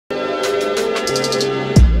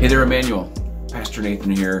Hey there, Emmanuel. Pastor Nathan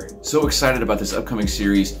here. So excited about this upcoming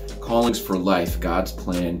series, Callings for Life, God's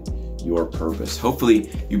Plan, Your Purpose. Hopefully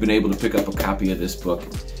you've been able to pick up a copy of this book,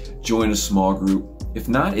 join a small group. If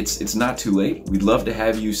not, it's not too late. We'd love to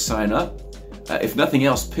have you sign up. If nothing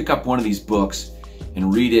else, pick up one of these books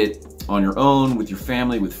and read it on your own, with your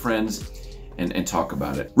family, with friends, and talk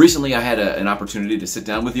about it. Recently, I had an opportunity to sit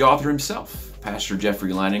down with the author himself, Pastor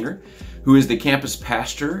Jeffrey Leininger, who is the campus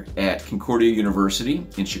pastor at Concordia University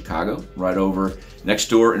in Chicago, right over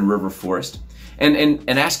next door in River Forest, and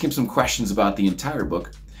ask him some questions about the entire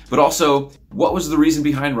book, but also what was the reason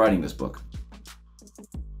behind writing this book.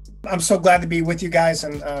 I'm so glad to be with you guys,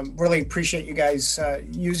 and really appreciate you guys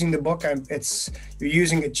using the book. You're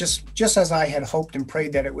using it just as I had hoped and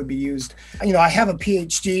prayed that it would be used. You know, I have a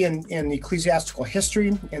PhD in ecclesiastical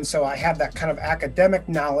history, and so I have that kind of academic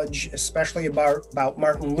knowledge, especially about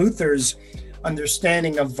Martin Luther's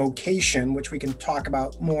understanding of vocation, which we can talk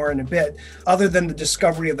about more in a bit. Other than the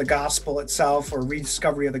discovery of the gospel itself or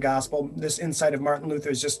rediscovery of the gospel, this insight of Martin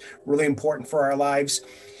Luther is just really important for our lives.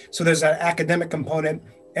 So there's that academic component.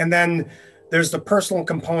 And then there's the personal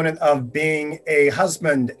component of being a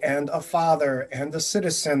husband and a father and a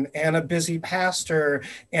citizen and a busy pastor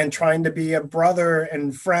and trying to be a brother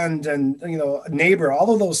and friend and, you know, a neighbor.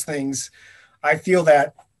 All of those things, I feel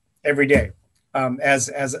that every day as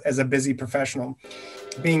a busy professional.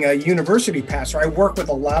 Being a university pastor, I work with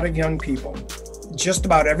a lot of young people. Just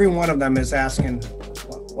about every one of them is asking,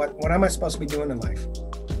 what am I supposed to be doing in life?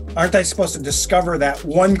 Aren't I supposed to discover that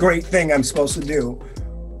one great thing I'm supposed to do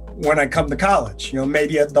when I come to college? You know,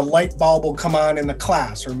 maybe the light bulb will come on in the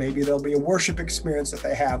class, or maybe there'll be a worship experience that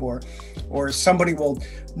they have, or somebody will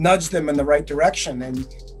nudge them in the right direction. And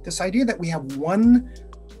this idea that we have one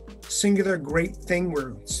singular great thing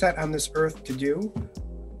we're set on this earth to do,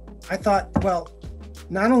 I thought, well,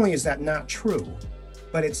 not only is that not true,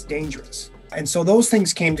 but it's dangerous. And so those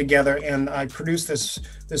things came together, and I produced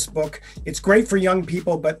this book. It's great for young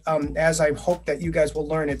people, but as I hope that you guys will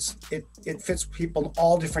learn, it fits people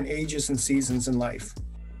all different ages and seasons in life.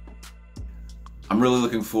 I'm really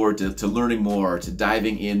looking forward to learning more, to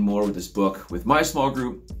diving in more with this book, with my small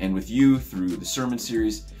group, and with you through the sermon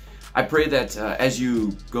series. I pray that as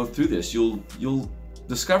you go through this, you'll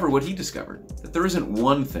discover what he discovered, that there isn't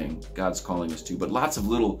one thing God's calling us to, but lots of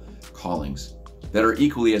little callings that are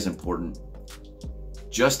equally as important,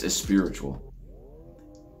 just as spiritual,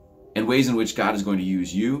 and ways in which God is going to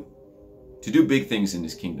use you to do big things in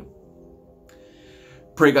his kingdom.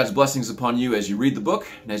 Pray God's blessings upon you as you read the book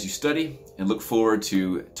and as you study, and look forward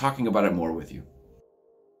to talking about it more with you.